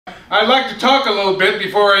I'd like to talk a little bit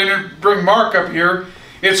before I bring Mark up here.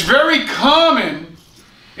 It's very common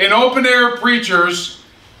in open-air preachers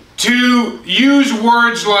to use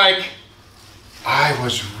words like, I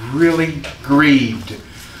was really grieved.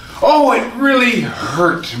 Oh, it really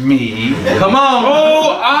hurt me. Come on.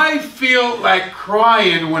 Oh, I feel like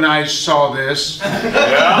crying when I saw this.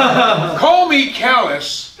 Yeah. Call me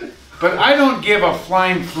callous, but I don't give a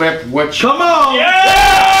flying flip what you Come on. Yeah!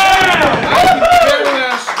 I can care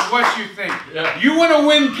less what you think. Yeah. You want to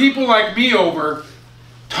win people like me over,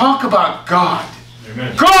 talk about God.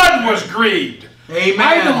 Amen. God was grieved. Amen.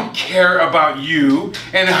 I don't care about you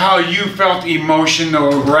and how you felt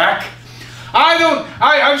emotional wreck.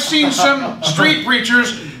 I've seen some street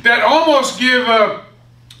preachers that almost give a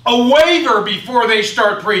waiver before they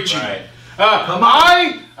start preaching. Right. Come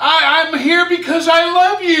on. I'm here because I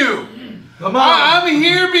love you. Come on. I'm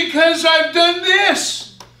here because I've done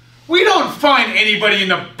this. We don't find anybody in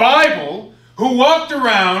the Bible who walked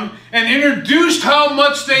around and introduced how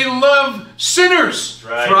much they love sinners.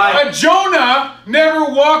 Right. Jonah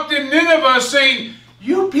never walked in Nineveh saying,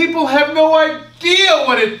 you people have no idea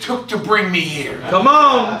what it took to bring me here. Come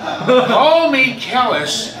on. Call me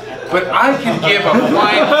callous, but I can give a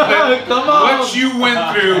flying flip what you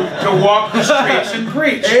went through to walk the streets and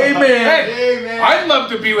preach. Amen. Hey, Amen. I'd love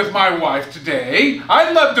to be with my wife today.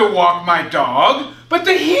 I'd love to walk my dog, but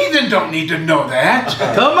the heathen don't need to know that.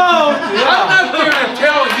 Come on. I'm not there to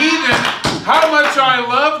tell heathen how much I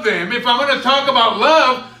love them. If I'm going to talk about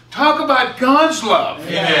love, talk about God's love.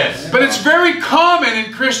 Yes. But it's very common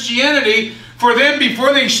in Christianity for them,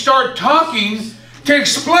 before they start talking, to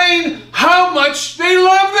explain how much they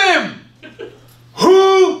love them.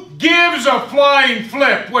 Who gives a flying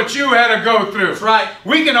flip what you had to go through? That's right.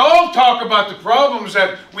 We can all talk about the problems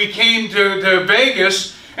that we came to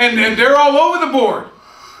Vegas, and they're all over the board.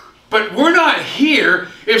 But we're not here.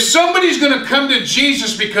 If somebody's going to come to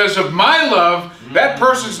Jesus because of my love, that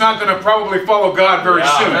person's not going to probably follow God very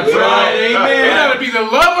soon. That's right. Amen. It ought to be the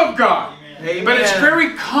love of God. Amen. But it's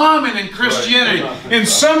very common in Christianity. In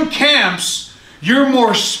some camps, you're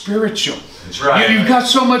more spiritual. That's right. You've got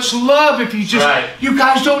so much love. If you just, you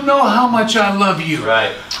guys don't know how much I love you.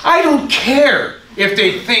 Right. I don't care if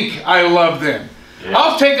they think I love them. Yes.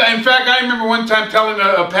 I'll take. In fact, I remember one time telling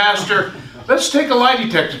a pastor, let's take a lie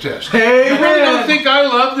detector test. Amen. You really don't think I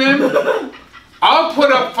love them? I'll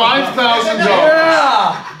put up $5,000.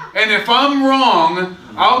 Yeah. And if I'm wrong,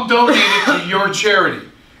 I'll donate it to your charity.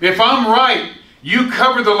 If I'm right, you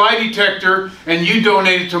cover the lie detector and you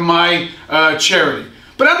donate it to my charity.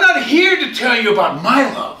 But I'm not here to tell you about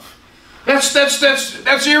my love. That's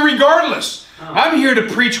irregardless. I'm here to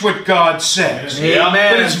preach what God says.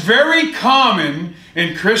 Amen. But it's very common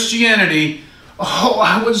in Christianity. Oh,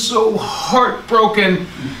 I was so heartbroken.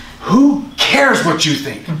 Who cares what you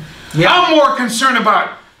think? Yeah. I'm more concerned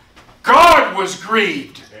about God was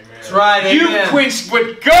grieved. Amen. That's right. You quenched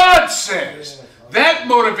what God says. That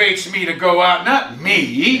motivates me to go out, not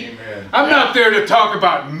me. Amen. I'm not there to talk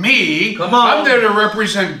about me. Come on. I'm there to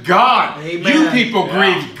represent God. Amen. You people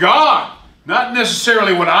grieve God, not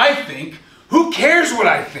necessarily what I think. Who cares what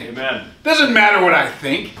I think? Amen. Doesn't matter what I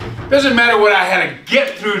think. Doesn't matter what I had to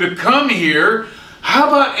get through to come here. How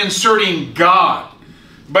about inserting God?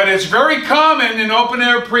 But it's very common in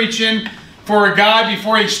open-air preaching for a guy,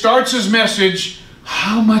 before he starts his message,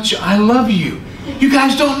 how much I love you. You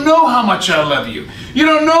guys don't know how much I love you. You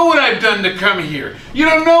don't know what I've done to come here. You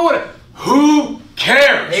don't know what... Who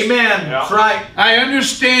cares? Amen. Yeah. That's right. I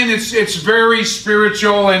understand it's very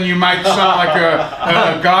spiritual and you might sound like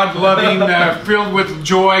a God-loving, filled with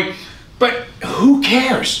joy, but who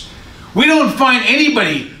cares? We don't find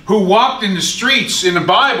anybody who walked in the streets in the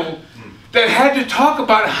Bible that had to talk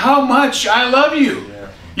about how much I love you. Yeah.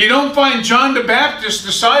 You don't find John the Baptist's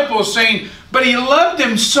disciples saying, but he loved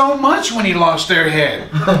them so much when he lost their head.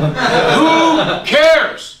 Who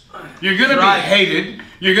cares? You're going to be hated.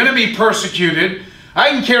 You're going to be persecuted. I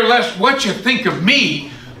can care less what you think of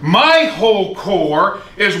me. My whole core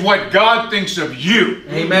is what God thinks of you.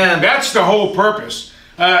 Amen. That's the whole purpose.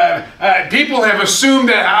 People have assumed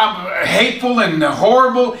that I'm hateful and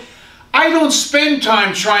horrible. I don't spend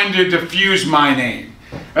time trying to diffuse my name.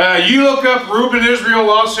 You look up Ruben, Israel,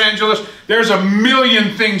 Los Angeles, there's a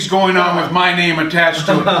million things going on with my name attached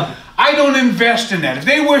to it. I don't invest in that. If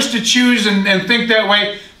they wish to choose and think that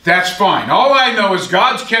way, that's fine. All I know is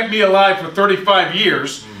God's kept me alive for 35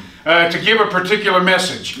 years to give a particular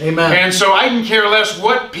message. Amen. And so I can care less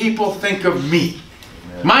what people think of me.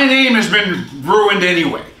 Amen. My name has been ruined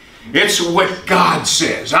anyway. It's what God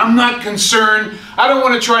says. I'm not concerned. I don't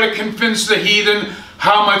want to try to convince the heathen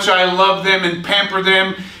how much I love them and pamper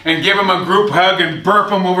them and give them a group hug and burp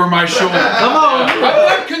them over my shoulder. Come on. I'm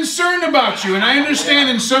not concerned about you. And I understand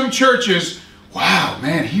in some churches, wow,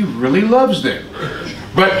 man, he really loves them.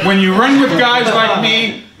 But when you run with guys like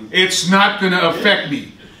me, it's not going to affect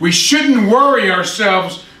me. We shouldn't worry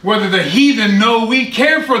ourselves whether the heathen know we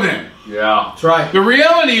care for them. Yeah. That's right. The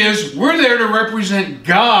reality is we're there to represent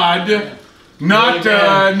God,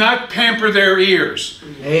 not pamper their ears.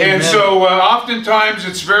 Amen. And so oftentimes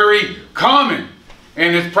it's very common,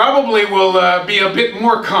 and it probably will be a bit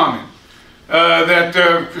more common,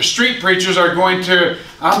 that street preachers are going to,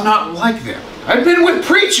 I'm not like them. I've been with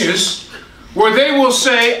preachers where they will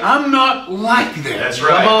say, I'm not like them. That's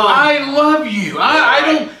right. I love you. I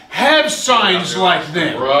don't have signs like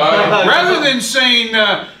them. Right. Rather than saying,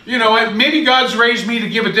 you know, maybe God's raised me to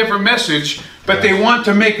give a different message, but they want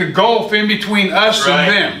to make a gulf in between us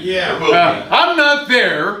and them. Yeah. I'm not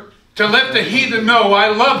there to let the heathen know I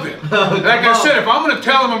love them. Like I said, if I'm going to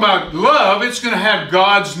tell them about love, it's going to have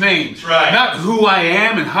God's name. Right. Not who I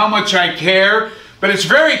am and how much I care, but it's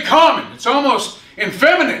very common. It's almost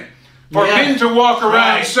effeminate for men to walk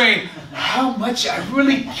around saying, how much I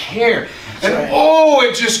really care. And oh,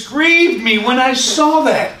 it just grieved me when I saw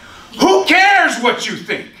that. Who cares what you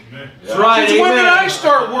think? That's right. Since when did I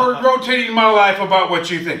start rotating my life about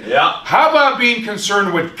what you think? Yeah. How about being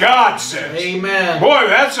concerned with what God says? Amen. Boy,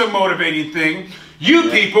 that's a motivating thing. You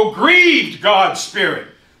people grieved God's Spirit.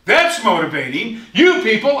 That's motivating. You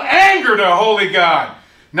people angered a holy God.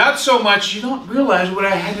 Not so much, you don't realize what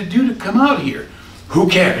I had to do to come out here. Who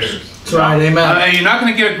cares? That's right. Amen. You're not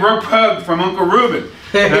going to get a group hug from Uncle Ruben.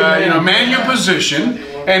 You know, man your position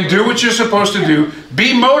and do what you're supposed to do.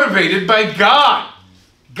 Be motivated by God.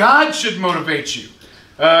 God should motivate you.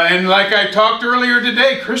 And like I talked earlier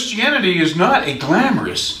today, Christianity is not a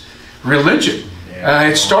glamorous religion.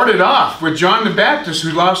 It started off with John the Baptist,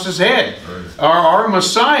 who lost his head. Our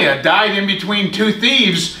Messiah died in between two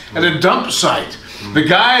thieves at a dump site. The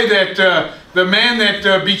guy that, the man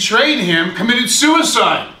that betrayed him committed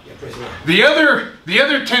suicide. The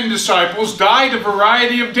other 10 disciples died a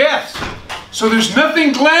variety of deaths. So there's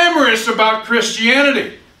nothing glamorous about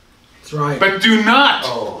Christianity. That's right. But do not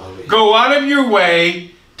go out of your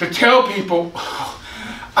way to tell people, oh,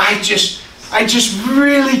 I just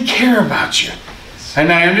really care about you.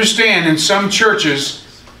 And I understand in some churches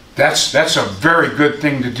that's a very good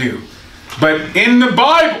thing to do. But in the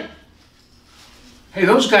Bible, hey,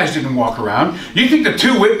 those guys didn't walk around. You think the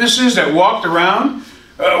two witnesses that walked around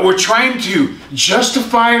were trying to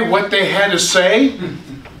justify what they had to say?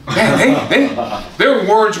 Man, their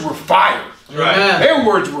words were fire. Right. Their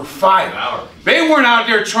words were fire. They weren't out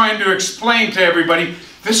there trying to explain to everybody,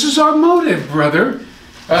 this is our motive, brother.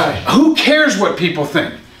 Who cares what people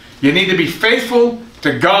think? You need to be faithful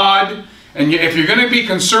to God, and if you're going to be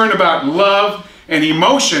concerned about love and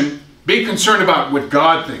emotion, be concerned about what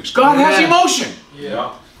God thinks. God has emotion.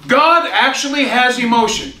 Yeah. God actually has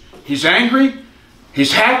emotion. He's angry,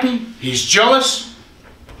 He's happy, He's jealous.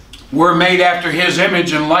 We're made after His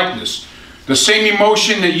image and likeness. The same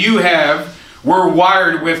emotion that you have, we're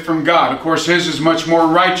wired with from God. Of course, His is much more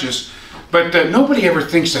righteous, but nobody ever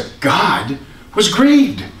thinks that God was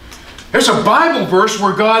grieved. There's a Bible verse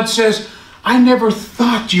where God says, I never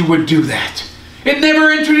thought you would do that. It never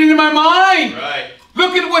entered into my mind. Right.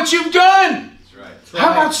 Look at what you've done. That's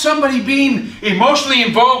How about somebody being emotionally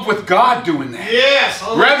involved with God doing that? Yes.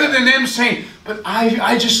 Rather than them saying, but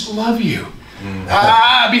I just love you.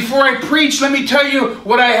 Before I preach, let me tell you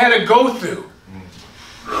what I had to go through.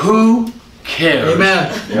 Who cares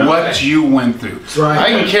what you went through? Right. I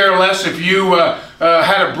can care less if you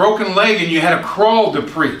had a broken leg and you had to crawl to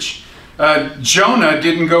preach. Jonah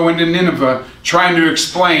didn't go into Nineveh trying to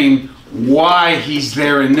explain why he's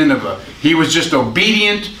there in Nineveh. He was just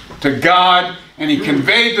obedient to God, and he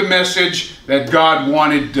conveyed the message that God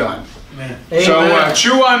wanted done. Amen. So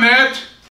chew on that.